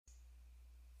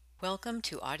Welcome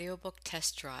to Audiobook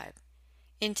Test Drive.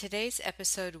 In today's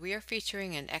episode, we are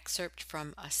featuring an excerpt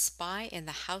from A Spy in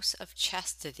the House of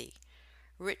Chastity,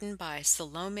 written by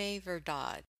Salome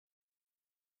Verdad.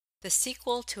 The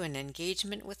sequel to An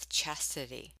Engagement with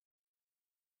Chastity.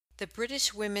 The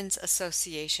British Women's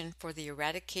Association for the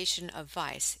Eradication of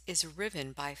Vice is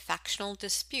riven by factional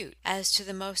dispute as to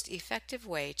the most effective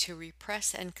way to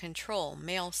repress and control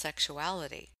male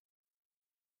sexuality.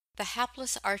 The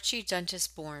hapless Archie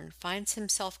Dungisbourne finds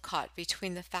himself caught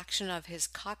between the faction of his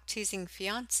cock-teasing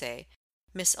fiancée,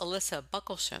 Miss Alyssa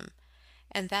Bucklesham,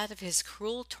 and that of his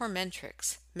cruel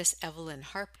tormentrix, Miss Evelyn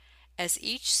Harper, as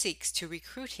each seeks to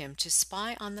recruit him to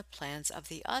spy on the plans of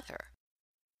the other.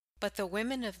 But the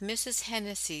women of Mrs.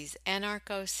 Hennessy's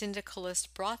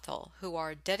anarcho-syndicalist brothel, who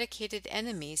are dedicated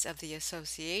enemies of the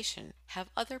association, have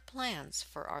other plans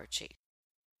for Archie.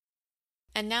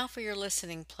 And now for your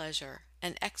listening pleasure,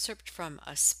 an excerpt from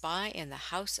A Spy in the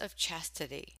House of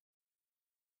Chastity.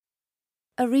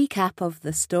 A recap of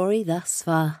the story thus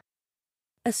far.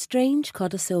 A strange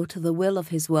codicil to the will of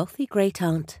his wealthy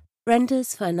great-aunt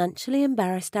renders financially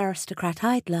embarrassed aristocrat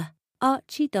idler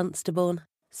Archie Dunstable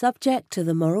subject to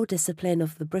the moral discipline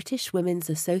of the British Women's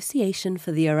Association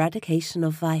for the Eradication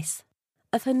of Vice,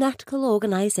 a fanatical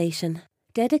organisation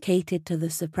dedicated to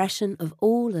the suppression of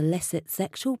all illicit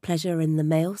sexual pleasure in the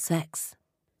male sex.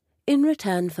 In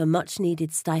return for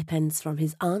much-needed stipends from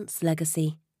his aunt's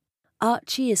legacy,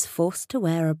 Archie is forced to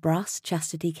wear a brass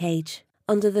chastity cage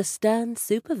under the stern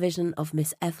supervision of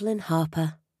Miss Evelyn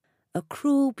Harper, a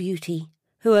cruel beauty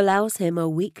who allows him a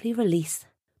weekly release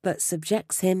but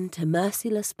subjects him to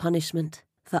merciless punishment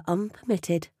for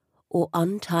unpermitted or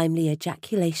untimely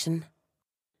ejaculation.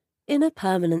 In a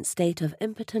permanent state of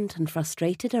impotent and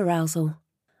frustrated arousal,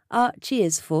 Archie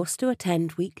is forced to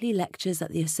attend weekly lectures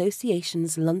at the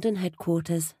association's London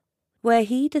headquarters, where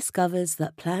he discovers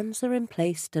that plans are in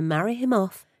place to marry him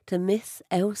off to Miss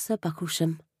Ailsa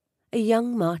Bucklesham, a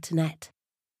young martinet.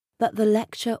 But the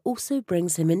lecture also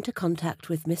brings him into contact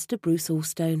with Mr. Bruce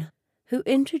Allstone, who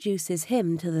introduces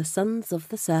him to the Sons of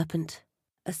the Serpent,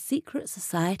 a secret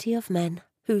society of men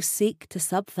who seek to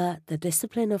subvert the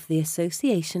discipline of the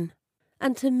association,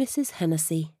 and to Mrs.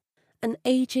 Hennessy, an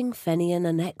aging Fenian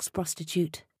and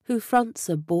ex-prostitute who fronts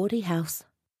a bawdy house,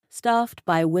 staffed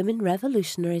by women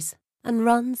revolutionaries and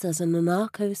runs as an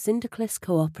anarcho-syndicalist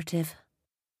cooperative.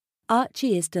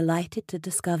 Archie is delighted to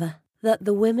discover that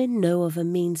the women know of a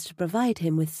means to provide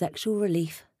him with sexual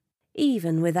relief,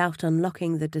 even without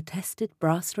unlocking the detested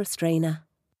brass restrainer,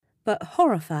 but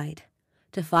horrified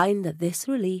to find that this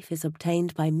relief is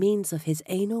obtained by means of his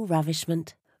anal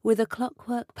ravishment with a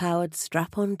clockwork-powered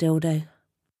strap-on dildo.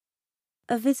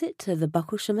 A visit to the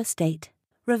Bucklesham estate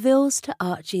reveals to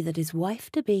Archie that his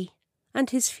wife-to-be and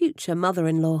his future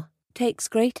mother-in-law takes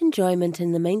great enjoyment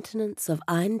in the maintenance of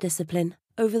iron discipline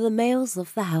over the males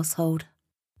of the household,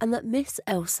 and that Miss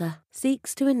Ailsa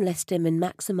seeks to enlist him in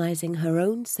maximising her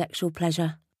own sexual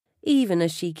pleasure, even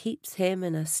as she keeps him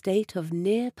in a state of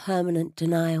near-permanent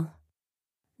denial.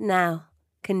 Now,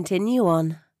 continue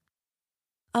on.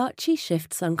 Archie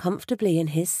shifts uncomfortably in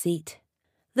his seat.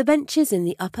 The benches in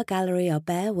the upper gallery are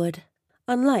bare wood,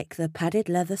 unlike the padded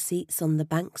leather seats on the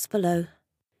banks below.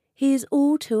 He is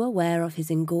all too aware of his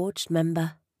engorged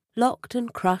member, locked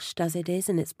and crushed as it is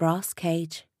in its brass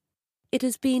cage. It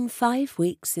has been 5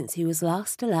 weeks since he was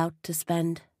last allowed to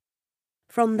spend.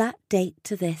 From that date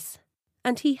to this,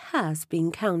 and he has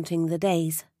been counting the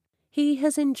days, he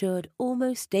has endured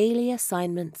almost daily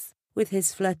assignments with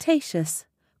his flirtatious,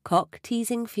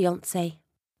 cock-teasing fiancée,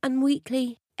 and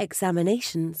weekly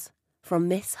examinations from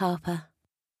Miss Harper.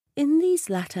 In these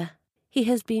latter, he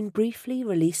has been briefly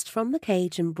released from the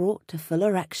cage and brought to full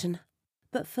erection,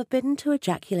 but forbidden to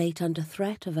ejaculate under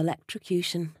threat of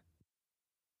electrocution.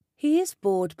 He is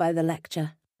bored by the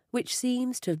lecture, which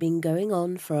seems to have been going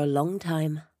on for a long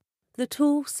time. The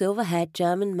tall, silver-haired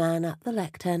German man at the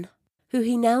lectern, who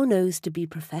he now knows to be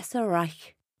Professor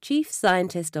Reich, chief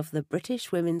scientist of the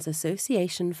British Women's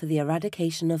Association for the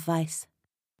Eradication of Vice,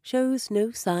 shows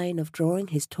no sign of drawing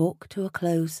his talk to a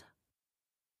close.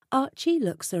 Archie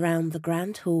looks around the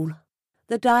grand hall.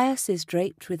 The dais is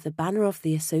draped with the banner of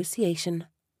the association,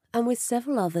 and with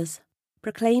several others,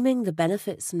 proclaiming the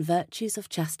benefits and virtues of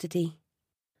chastity.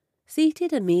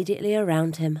 Seated immediately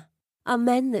around him are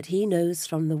men that he knows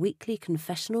from the weekly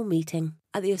confessional meeting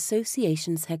at the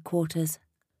association's headquarters,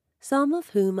 some of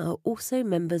whom are also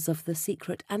members of the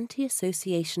secret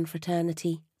anti-association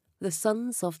fraternity, the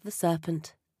Sons of the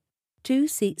Serpent. 2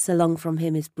 seats along from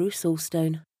him is Bruce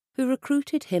Allstone, who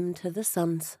recruited him to the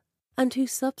Sons, and who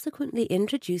subsequently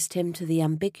introduced him to the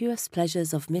ambiguous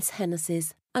pleasures of Miss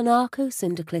Hennessy's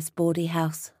anarcho-syndicalist bawdy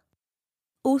house,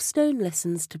 Allstone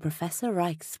listens to Professor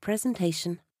Reich's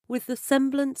presentation with the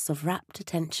semblance of rapt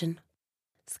attention.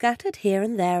 Scattered here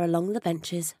and there along the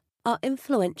benches are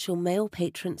influential male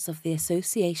patrons of the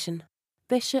association,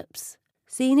 bishops,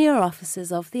 senior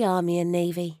officers of the army and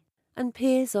navy, and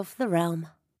peers of the realm.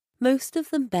 Most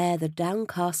of them bear the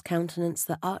downcast countenance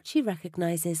that Archie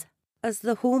recognises as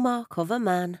the hallmark of a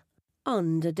man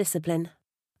under discipline,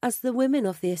 as the women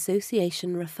of the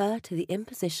association refer to the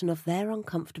imposition of their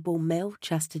uncomfortable male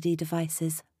chastity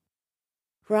devices.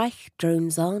 Reich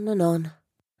drones on and on.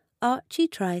 Archie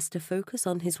tries to focus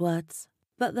on his words,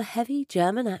 but the heavy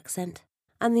German accent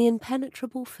and the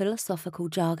impenetrable philosophical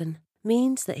jargon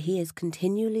means that he is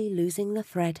continually losing the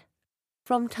thread.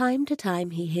 From time to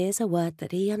time he hears a word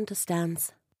that he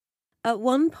understands. At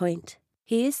one point,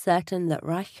 he is certain that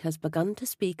Reich has begun to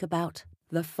speak about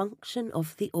the function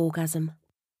of the orgasm.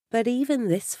 But even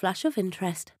this flash of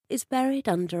interest is buried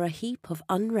under a heap of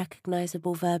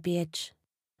unrecognisable verbiage.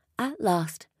 At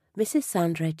last, Mrs.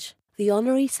 Sandridge, the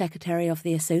honorary secretary of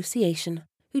the association,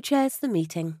 who chairs the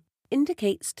meeting,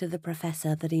 indicates to the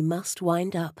professor that he must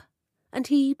wind up, and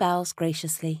he bows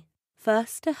graciously,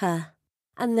 first to her,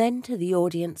 and then to the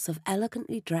audience of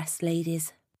elegantly dressed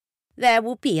ladies. There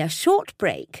will be a short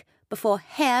break before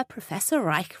Herr Professor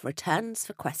Reich returns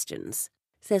for questions,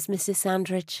 says Mrs.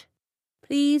 Sandridge.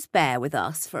 Please bear with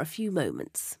us for a few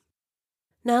moments.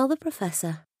 Now the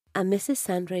professor and Mrs.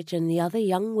 Sandridge and the other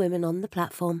young women on the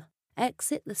platform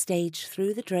exit the stage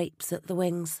through the drapes at the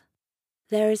wings.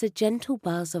 There is a gentle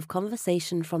buzz of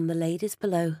conversation from the ladies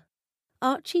below.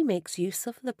 Archie makes use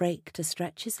of the break to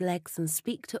stretch his legs and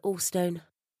speak to Allstone.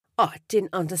 I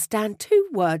didn't understand 2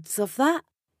 words of that,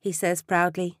 he says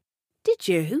proudly. Did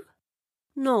you?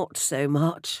 Not so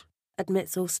much,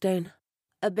 admits Allstone.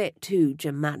 A bit too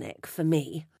Germanic for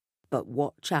me. But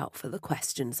watch out for the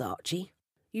questions, Archie.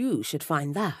 You should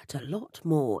find that a lot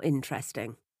more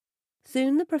interesting.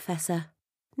 Soon the professor,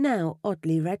 now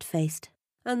oddly red-faced,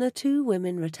 and the 2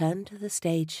 women return to the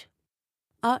stage.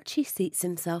 Archie seats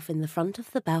himself in the front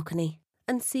of the balcony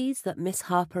and sees that Miss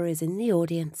Harper is in the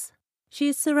audience. She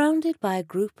is surrounded by a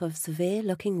group of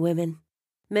severe-looking women,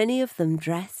 many of them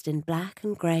dressed in black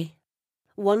and grey.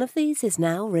 One of these is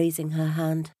now raising her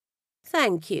hand.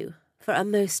 Thank you for a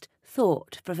most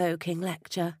thought-provoking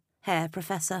lecture, Herr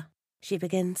Professor, she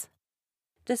begins.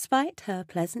 Despite her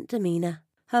pleasant demeanour,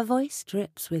 her voice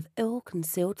drips with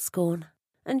ill-concealed scorn,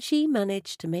 and she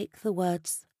managed to make the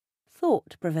words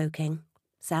thought-provoking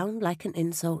sound like an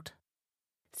insult.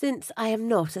 Since I am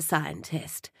not a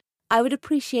scientist, I would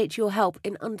appreciate your help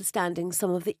in understanding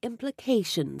some of the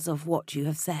implications of what you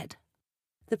have said.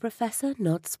 The professor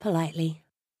nods politely.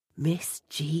 Miss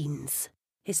Jeans,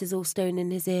 hisses Allstone in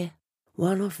his ear,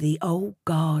 one of the old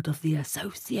guard of the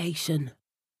association.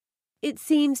 It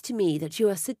seems to me that you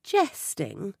are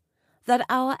suggesting that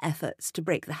our efforts to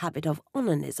break the habit of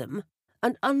onanism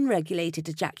and unregulated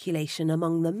ejaculation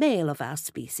among the male of our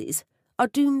species are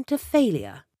doomed to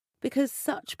failure, because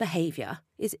such behaviour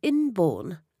is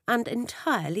inborn and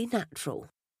entirely natural.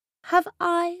 Have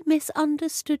I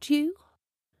misunderstood you?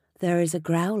 There is a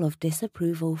growl of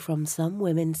disapproval from some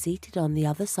women seated on the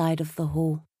other side of the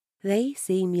hall. They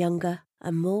seem younger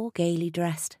and more gaily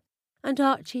dressed, and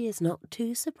Archie is not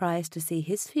too surprised to see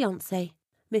his fiancée,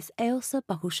 Miss Ailsa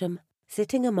Bucklesham,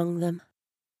 sitting among them.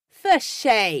 For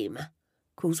shame,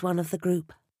 calls one of the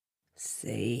group.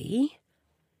 See?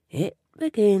 It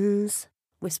begins,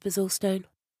 whispers Allstone.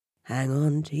 Hang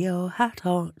on to your hat,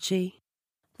 Archie.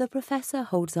 The professor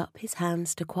holds up his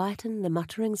hands to quieten the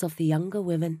mutterings of the younger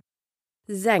women.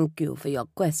 Thank you for your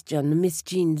question, Miss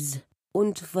Jeans,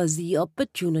 and for the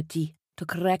opportunity to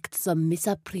correct some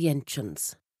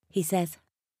misapprehensions, he says.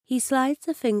 He slides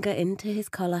a finger into his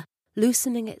collar,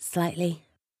 loosening it slightly.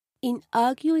 In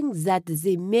arguing that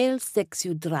the male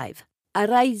sexual drive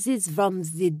arises from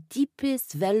the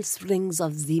deepest wellsprings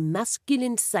of the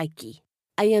masculine psyche,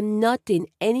 I am not in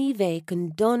any way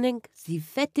condoning the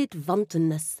fetid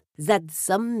wantonness that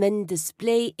some men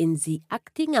display in the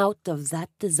acting out of that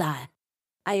desire.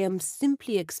 I am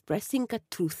simply expressing a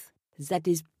truth that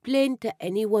is plain to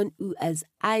anyone who has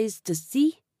eyes to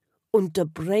see and a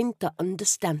brain to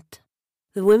understand.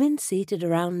 The women seated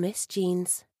around Miss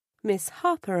Jeans, Miss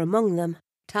Harper among them,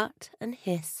 tut and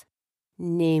hiss.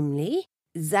 Namely,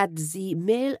 that the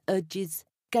male urges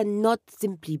cannot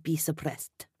simply be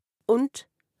suppressed, and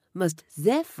must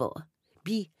therefore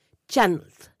be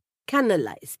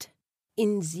canalized,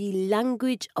 in the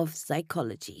language of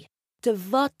psychology,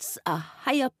 towards a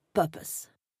higher purpose.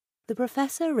 The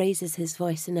professor raises his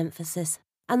voice in emphasis,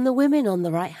 and the women on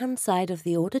the right-hand side of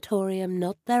the auditorium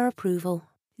nod their approval.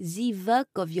 The work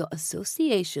of your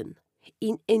association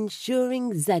in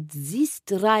ensuring that this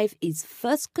drive is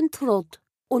first controlled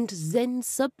and then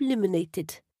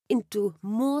sublimated into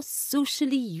more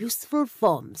socially useful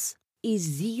forms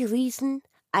is the reason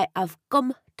I have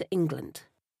come to England.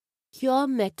 Your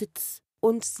methods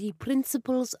and the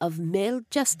principles of male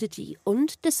chastity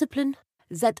and discipline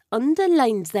that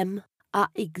underline them are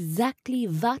exactly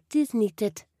what is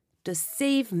needed to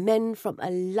save men from a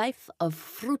life of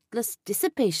fruitless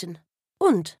dissipation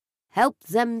and help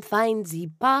them find the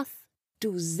path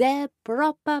to their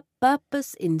proper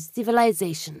purpose in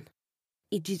civilization.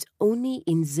 It is only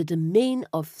in the domain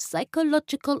of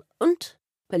psychological and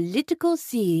political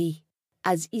theory,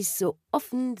 as is so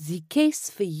often the case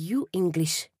for you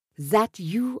English, that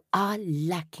you are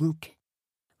lacking.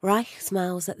 Reich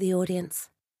smiles at the audience,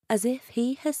 as if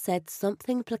he has said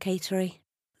something placatory.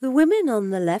 The women on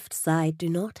the left side do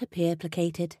not appear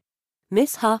placated.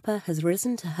 Miss Harper has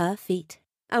risen to her feet,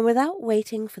 and without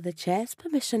waiting for the chair's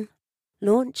permission,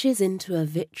 launches into a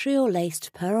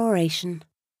vitriol-laced peroration.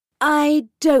 I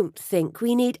don't think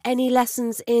we need any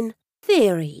lessons in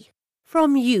theory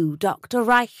from you, Dr.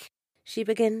 Reich, she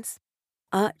begins.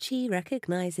 Archie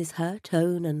recognizes her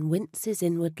tone and winces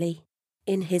inwardly.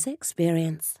 In his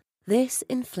experience, this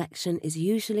inflection is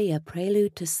usually a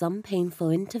prelude to some painful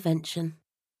intervention.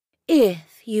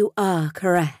 If you are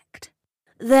correct,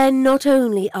 then not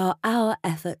only are our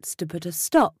efforts to put a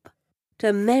stop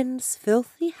to men's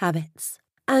filthy habits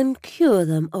and cure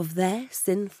them of their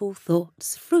sinful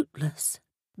thoughts fruitless,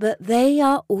 but they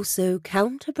are also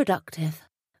counterproductive.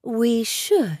 We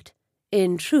should,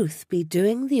 in truth, be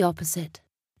doing the opposite,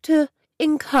 to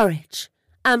encourage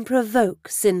and provoke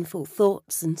sinful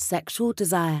thoughts and sexual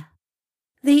desire.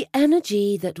 The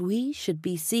energy that we should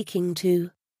be seeking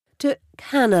to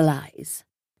canalize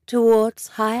towards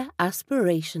higher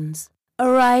aspirations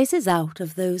arises out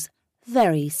of those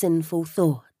very sinful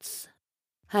thoughts.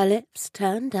 Her lips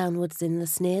turn downwards in the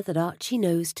sneer that Archie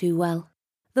knows too well.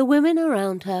 The women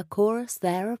around her chorus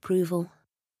their approval.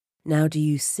 Now do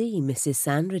you see Mrs.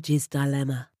 Sandridge's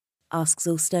dilemma? Asks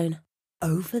Allstone.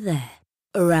 Over there,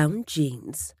 around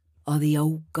Jean's, are the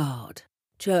old guard,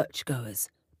 churchgoers,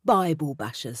 Bible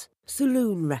bashers,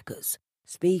 saloon wreckers,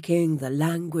 speaking the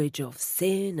language of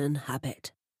sin and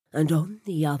habit, and on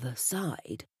the other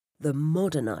side, the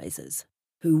modernizers,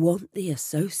 who want the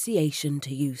association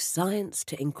to use science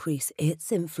to increase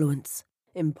its influence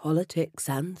in politics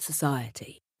and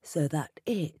society, so that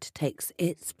it takes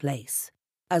its place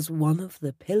as one of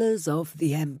the pillars of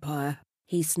the empire.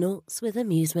 He snorts with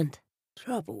amusement.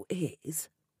 Trouble is,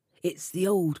 it's the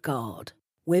old guard,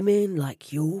 women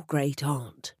like your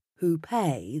great-aunt, who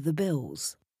pay the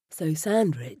bills. So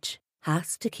Sandridge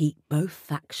has to keep both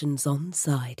factions on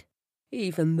side,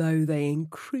 even though they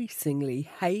increasingly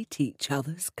hate each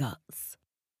other's guts.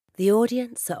 The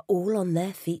audience are all on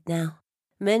their feet now,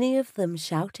 many of them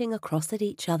shouting across at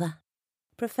each other.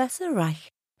 Professor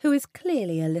Reich, who is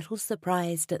clearly a little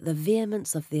surprised at the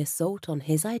vehemence of the assault on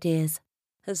his ideas,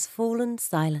 has fallen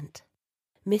silent.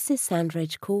 Mrs.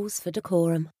 Sandridge calls for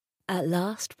decorum. At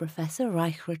last Professor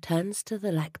Reich returns to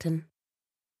the lectern.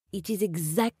 It is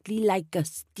exactly like a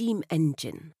steam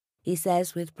engine, he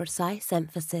says with precise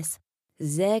emphasis.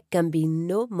 There can be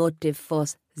no motive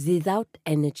force without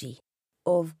energy.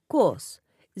 Of course,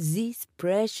 this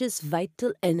precious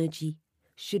vital energy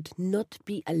should not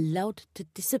be allowed to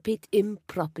dissipate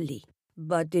improperly.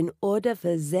 But in order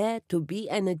for there to be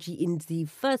energy in the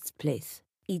first place,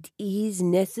 it is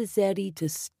necessary to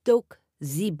stoke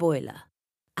the boiler.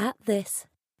 At this,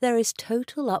 there is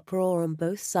total uproar on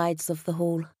both sides of the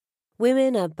hall.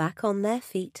 Women are back on their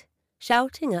feet,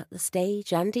 shouting at the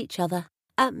stage and each other,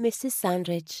 at Mrs.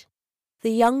 Sandridge.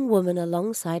 The young woman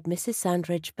alongside Mrs.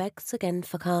 Sandridge begs again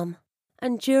for calm,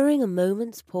 and during a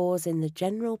moment's pause in the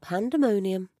general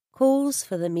pandemonium, calls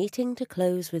for the meeting to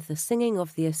close with the singing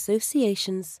of the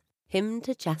association's Hymn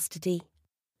to Chastity.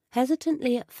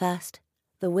 Hesitantly at first,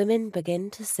 the women begin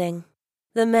to sing.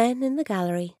 The men in the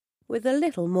gallery, with a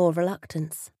little more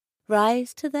reluctance,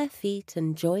 rise to their feet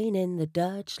and join in the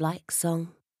dirge-like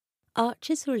song.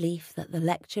 Archie's relief that the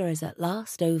lecture is at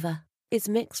last over is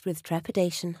mixed with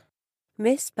trepidation.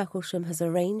 Miss Bucklesham has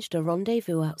arranged a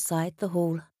rendezvous outside the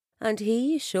hall, and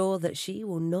he is sure that she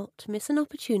will not miss an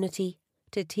opportunity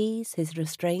to tease his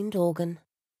restrained organ.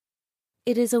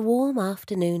 It is a warm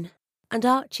afternoon, and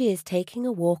Archie is taking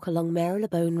a walk along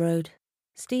Marylebone Road.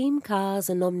 Steam cars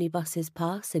and omnibuses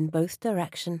pass in both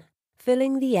directions,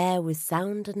 filling the air with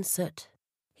sound and soot.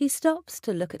 He stops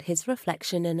to look at his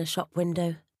reflection in a shop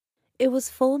window. It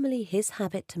was formerly his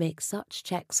habit to make such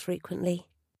checks frequently,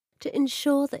 to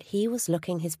ensure that he was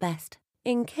looking his best,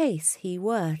 in case he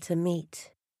were to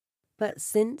meet But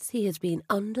since he has been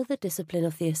under the discipline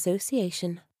of the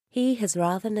association, he has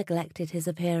rather neglected his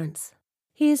appearance.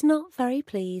 He is not very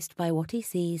pleased by what he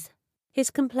sees. His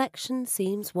complexion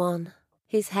seems wan,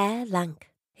 his hair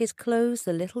lank, his clothes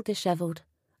a little dishevelled,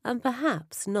 and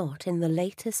perhaps not in the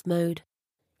latest mode.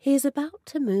 He is about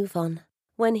to move on,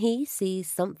 when he sees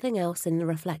something else in the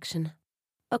reflection.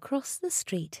 Across the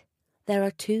street, there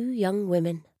are two young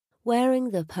women,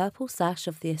 wearing the purple sash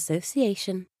of the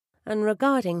association and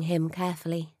regarding him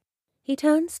carefully. He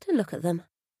turns to look at them,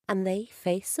 and they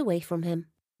face away from him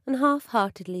and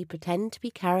half-heartedly pretend to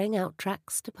be carrying out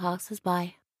tracts to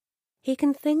passers-by. He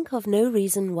can think of no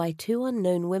reason why two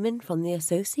unknown women from the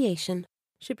association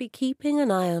should be keeping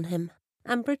an eye on him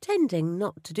and pretending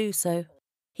not to do so.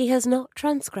 He has not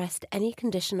transgressed any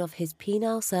condition of his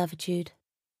penal servitude.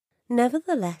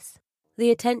 Nevertheless, the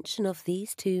attention of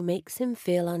these two makes him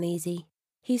feel uneasy.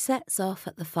 He sets off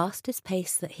at the fastest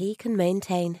pace that he can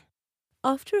maintain.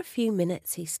 After a few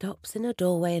minutes he stops in a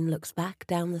doorway and looks back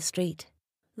down the street.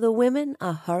 The women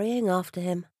are hurrying after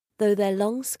him, though their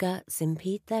long skirts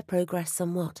impede their progress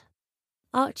somewhat.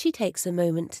 Archie takes a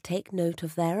moment to take note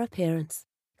of their appearance,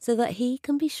 so that he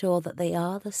can be sure that they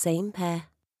are the same pair.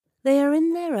 They are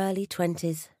in their early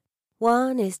 20s.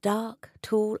 One is dark,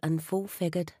 tall and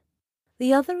full-figured.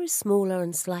 The other is smaller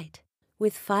and slight,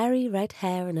 with fiery red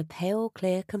hair and a pale,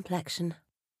 clear complexion.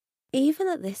 Even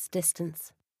at this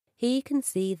distance, he can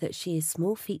see that she is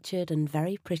small-featured and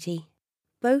very pretty.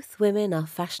 Both women are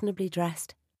fashionably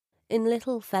dressed, in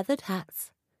little feathered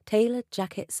hats, tailored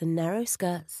jackets and narrow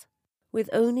skirts, with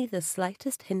only the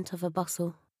slightest hint of a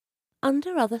bustle.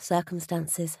 Under other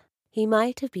circumstances, he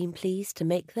might have been pleased to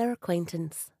make their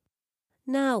acquaintance.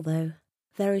 Now, though,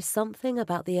 there is something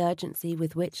about the urgency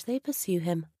with which they pursue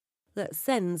him that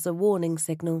sends a warning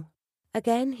signal.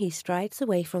 Again he strides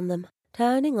away from them,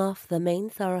 turning off the main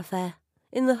thoroughfare,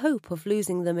 in the hope of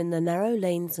losing them in the narrow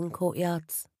lanes and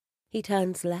courtyards. He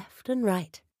turns left and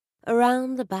right,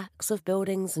 around the backs of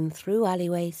buildings and through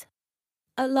alleyways.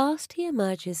 At last he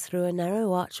emerges through a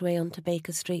narrow archway onto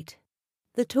Baker Street.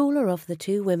 The taller of the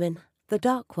two women, the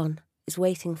dark one, is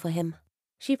waiting for him.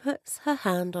 She puts her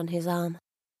hand on his arm.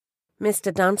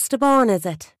 "Mr. Dunstable, is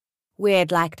it?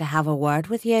 We'd like to have a word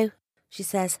with you," she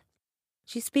says.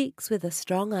 She speaks with a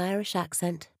strong Irish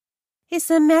accent. "It's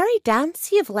a merry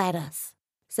dance you've led us,"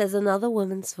 says another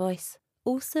woman's voice,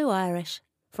 also Irish,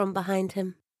 from behind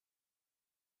him.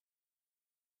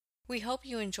 We hope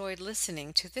you enjoyed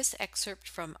listening to this excerpt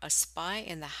from A Spy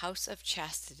in the House of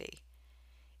Chastity.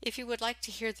 If you would like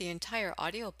to hear the entire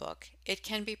audiobook, it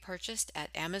can be purchased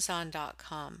at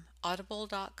Amazon.com,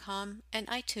 Audible.com, and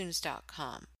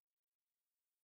iTunes.com.